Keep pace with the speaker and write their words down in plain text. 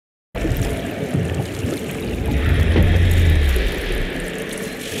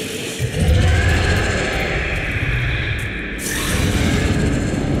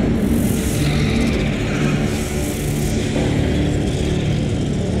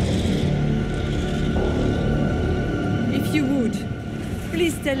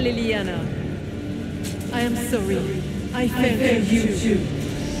Sister Liliana. I am sorry. I failed you too.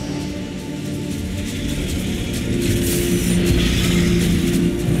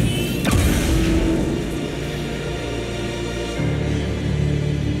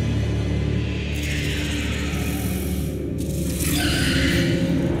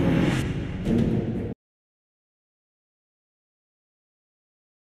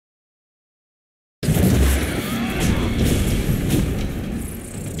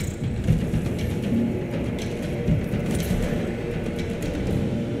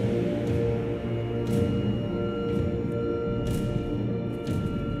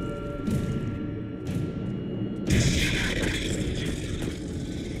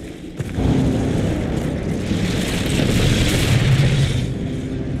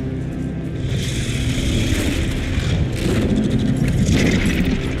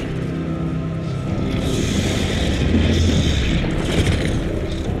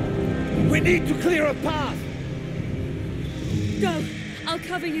 We need to clear a path! Go! I'll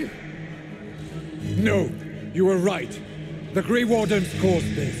cover you. No, you were right. The Grey Wardens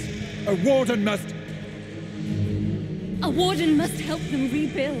caused this. A Warden must... A Warden must help them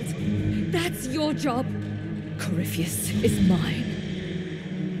rebuild. That's your job. Corypheus is mine.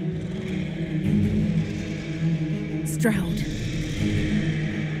 Stroud.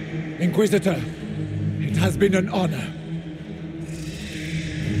 Inquisitor, it has been an honor.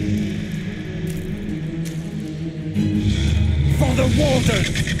 For the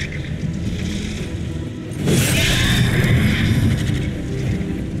Wardens!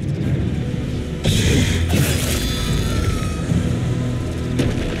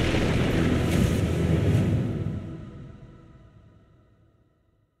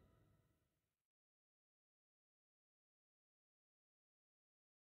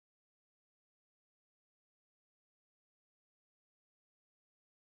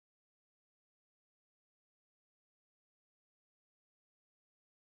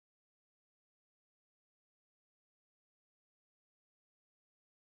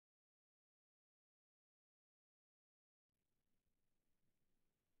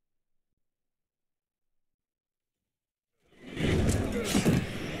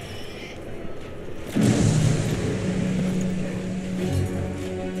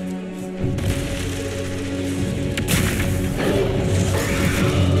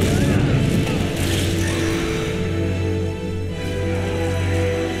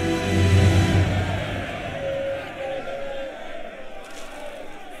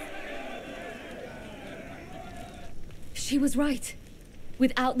 She was right.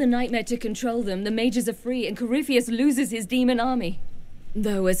 Without the nightmare to control them, the mages are free and Corypheus loses his demon army.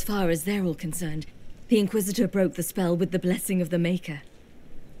 Though as far as they're all concerned, the Inquisitor broke the spell with the blessing of the Maker.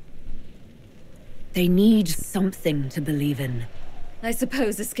 They need something to believe in. I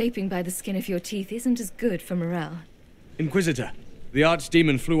suppose escaping by the skin of your teeth isn't as good for morale. Inquisitor, the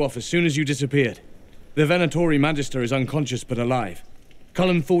Archdemon flew off as soon as you disappeared. The Venatori Magister is unconscious but alive.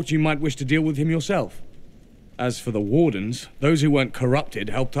 Cullen thought you might wish to deal with him yourself. As for the Wardens, those who weren't corrupted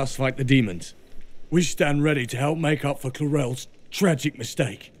helped us fight the demons. We stand ready to help make up for Clarel's tragic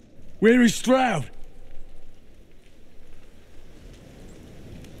mistake. Where is Stroud?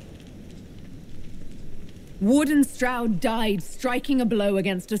 Warden Stroud died striking a blow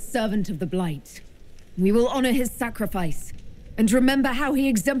against a servant of the Blight. We will honor his sacrifice, and remember how he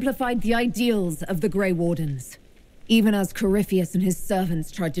exemplified the ideals of the Grey Wardens, even as Corypheus and his servants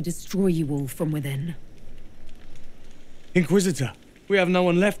tried to destroy you all from within. Inquisitor, we have no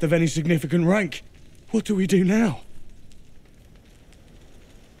one left of any significant rank. What do we do now?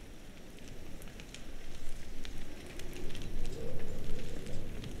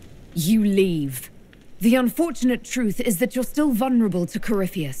 You leave. The unfortunate truth is that you're still vulnerable to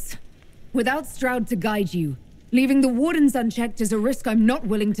Corypheus. Without Stroud to guide you, leaving the Wardens unchecked is a risk I'm not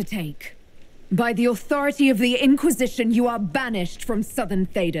willing to take. By the authority of the Inquisition, you are banished from Southern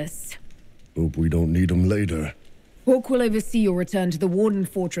Thedas. Hope we don't need them later. Hawk will oversee your return to the Warden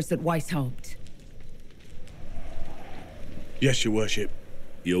Fortress at Weishaupt. Yes, your worship.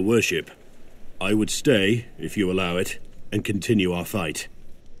 Your worship, I would stay, if you allow it, and continue our fight.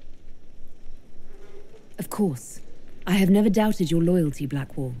 Of course. I have never doubted your loyalty,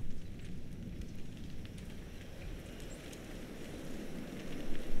 Blackwall.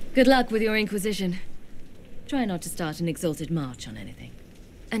 Good luck with your Inquisition. Try not to start an exalted march on anything.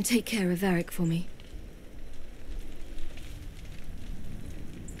 And take care of Varric for me.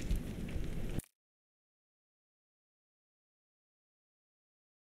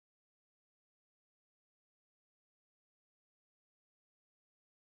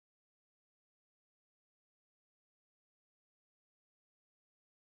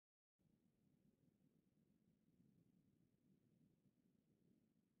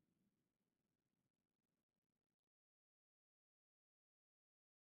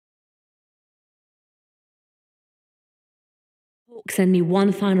 Hawk sent me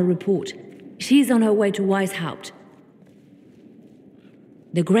one final report. She's on her way to Weishaupt.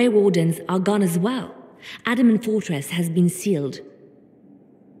 The Grey Wardens are gone as well. Adamant Fortress has been sealed.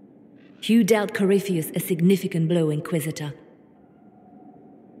 You dealt Corypheus a significant blow, Inquisitor.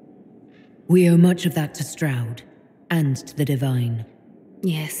 We owe much of that to Stroud, and to the Divine.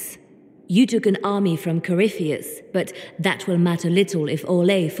 Yes. You took an army from Corypheus, but that will matter little if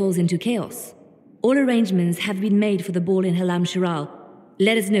Orlais falls into chaos. All arrangements have been made for the ball in Halam Shiral.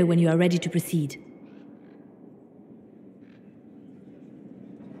 Let us know when you are ready to proceed.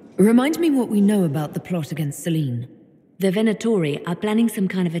 Remind me what we know about the plot against Selene. The Venatori are planning some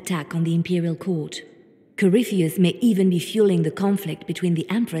kind of attack on the Imperial Court. Corypheus may even be fueling the conflict between the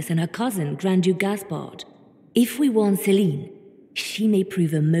Empress and her cousin, Grand Duke Gaspard. If we warn Selene, she may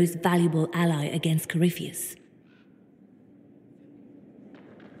prove a most valuable ally against Corypheus.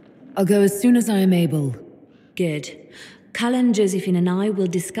 I'll go as soon as I am able. Good. Cullen, Josephine and I will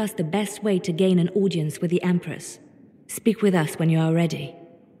discuss the best way to gain an audience with the Empress. Speak with us when you are ready.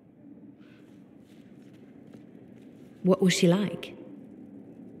 What was she like?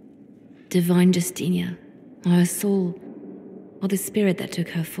 Divine Justinia, or her soul, or the spirit that took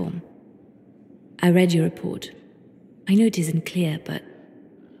her form. I read your report. I know it isn't clear, but...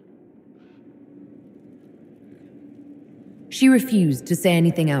 She refused to say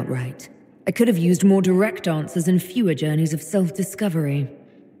anything outright. I could have used more direct answers and fewer journeys of self-discovery.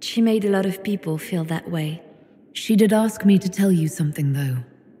 She made a lot of people feel that way. She did ask me to tell you something, though.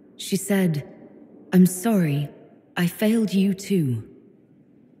 She said, "I'm sorry, I failed you too."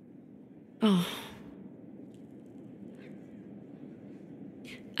 Oh.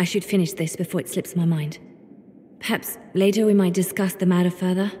 I should finish this before it slips my mind. Perhaps later we might discuss the matter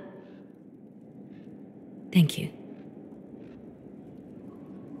further. Thank you.